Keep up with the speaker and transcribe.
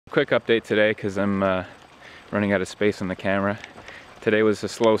quick update today because I'm running out of space on the camera. Today was a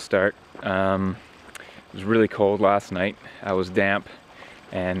slow start. It was really cold last night. I was damp,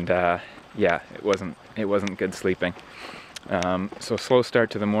 and yeah, it wasn't good sleeping. So slow start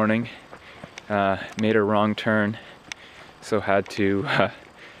to the morning. Made a wrong turn, so had to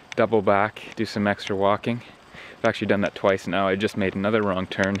double back, do some extra walking. I've actually done that twice now. I just made another wrong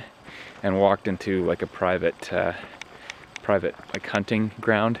turn and walked into like a private like hunting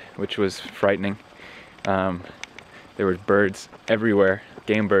ground, which was frightening. There was birds everywhere,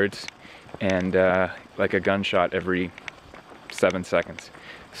 game birds, and like a gunshot every 7 seconds.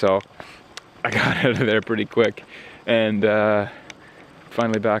 So I got out of there pretty quick, and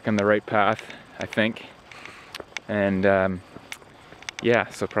finally back on the right path, I think. And yeah,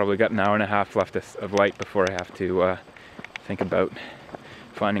 so probably got an hour and a half left of light before I have to think about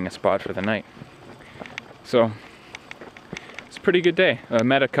finding a spot for the night. So it's a pretty good day. I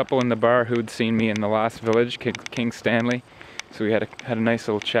met a couple in the bar who'd seen me in the last village, King Stanley. So we had a nice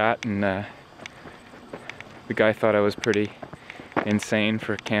little chat, and the guy thought I was pretty insane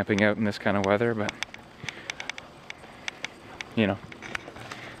for camping out in this kind of weather, but you know,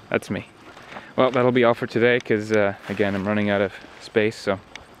 that's me. Well, that'll be all for today because again, I'm running out of space, so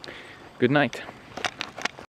good night.